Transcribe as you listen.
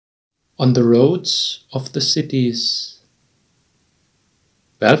On the roads of the cities.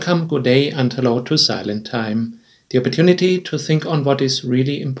 Welcome, good day, and hello to Silent Time, the opportunity to think on what is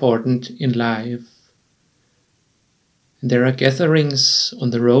really important in life. And there are gatherings on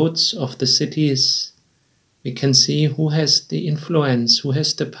the roads of the cities. We can see who has the influence, who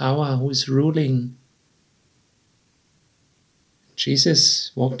has the power, who is ruling.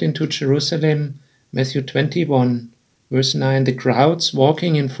 Jesus walked into Jerusalem, Matthew 21, verse 9. The crowds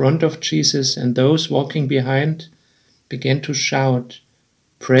walking in front of Jesus and those walking behind began to shout,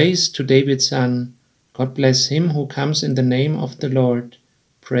 "Praise to David's son! God bless him who comes in the name of the Lord!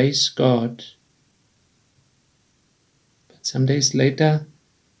 Praise God!" But some days later,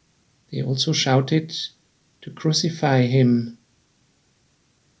 they also shouted to crucify him.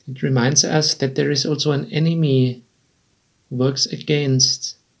 It reminds us that there is also an enemy who works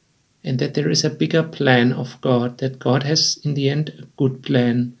against, and that there is a bigger plan of God, that God has in the end a good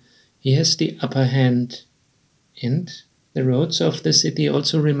plan. He has the upper hand. And the roads of the city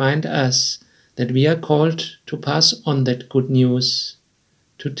also remind us that we are called to pass on that good news,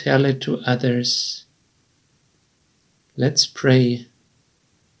 to tell it to others. Let's pray.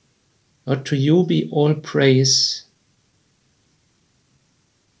 Lord, to you be all praise.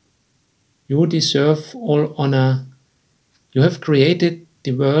 You deserve all honor. You have created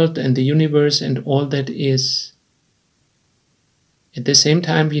the world and the universe and all that is. At the same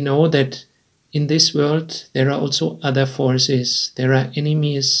time, we know that in this world there are also other forces. There are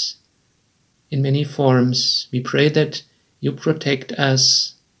enemies in many forms. We pray that you protect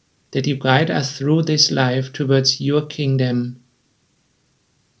us, that you guide us through this life towards your kingdom.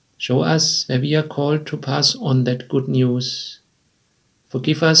 Show us where we are called to pass on that good news.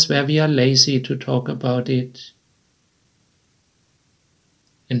 Forgive us where we are lazy to talk about it.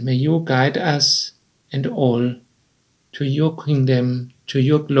 And may you guide us and all to your kingdom, to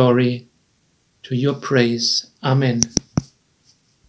your glory, to your praise. Amen.